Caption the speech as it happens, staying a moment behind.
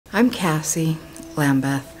I'm Cassy,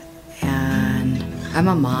 Lambeth, and I'm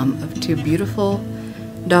a mom of 2 beautiful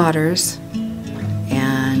daughters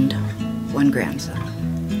and 1 grandson.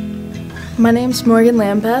 My name's Morgan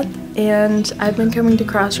Lambeth, and I've been coming to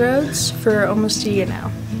Crossroads for almost a year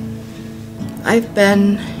now. I've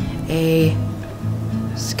been a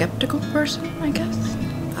skeptical person, I guess.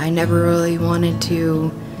 I never really wanted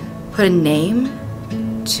to put a name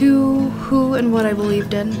to who and what I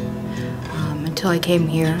believed in until I came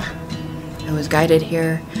here. I was guided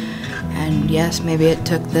here, and yes, maybe it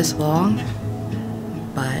took this long,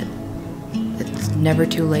 but it's never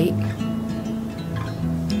too late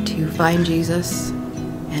to find Jesus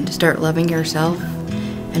and to start loving yourself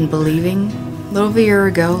and believing. A little over a year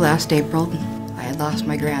ago, last April, I had lost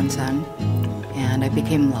my grandson and I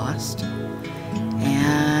became lost.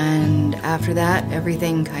 And after that,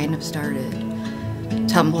 everything kind of started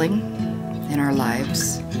tumbling in our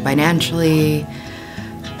lives, financially,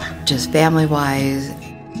 just family-wise.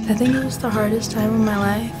 I think it was the hardest time of my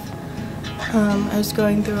life. I was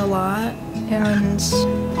going through a lot, and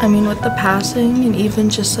I mean, with the passing and even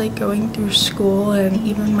just like going through school and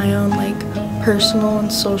even my own like personal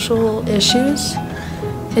and social issues,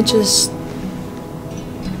 it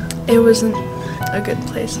wasn't a good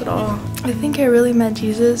place at all. I think I really met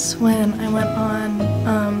Jesus when I went on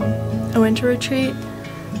a winter retreat.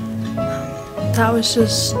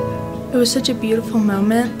 It was such a beautiful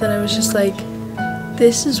moment that I was just like,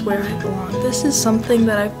 this is where I belong. This is something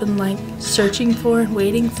that I've been like searching for and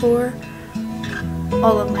waiting for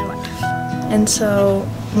all of my life. And so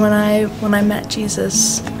when I met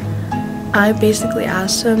Jesus, I basically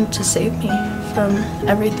asked him to save me from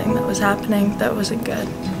everything that was happening that wasn't good.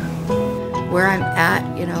 Where I'm at,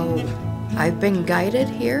 I've been guided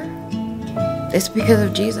here. It's because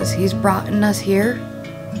of Jesus. He's brought us here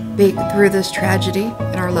through this tragedy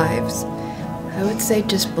in our lives. I would say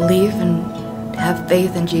just believe and have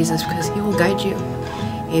faith in Jesus, because he will guide you.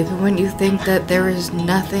 Even when you think that there is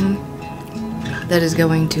nothing that is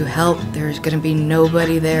going to help, there's going to be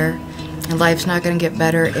nobody there, and life's not going to get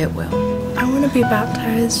better, it will. I want to be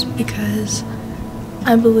baptized because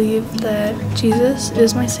I believe that Jesus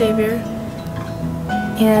is my Savior,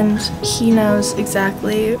 and he knows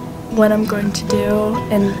exactly what I'm going to do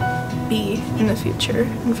and be in the future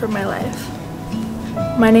and for my life.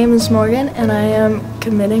 My name is Morgan, and I am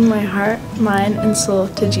committing my heart, mind, and soul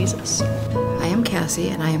to Jesus. I am Cassy,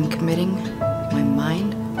 and I am committing my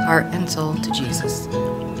mind, heart, and soul to Jesus.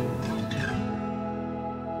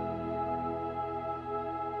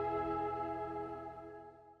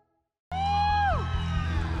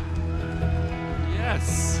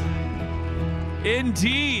 Yes,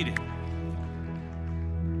 indeed.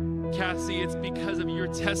 Cassy, it's because of your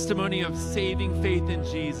testimony of saving faith in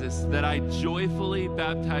Jesus that I joyfully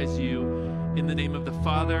baptize you in the name of the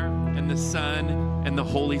Father and the Son and the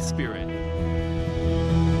Holy Spirit.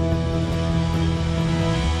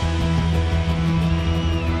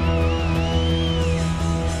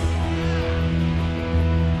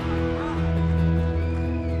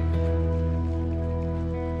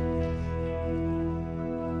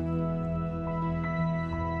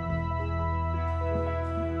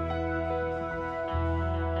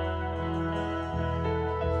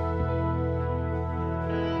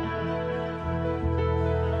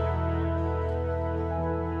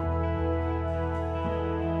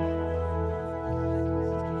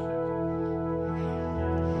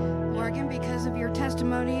 Morgan, because of your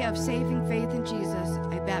testimony of saving faith in Jesus.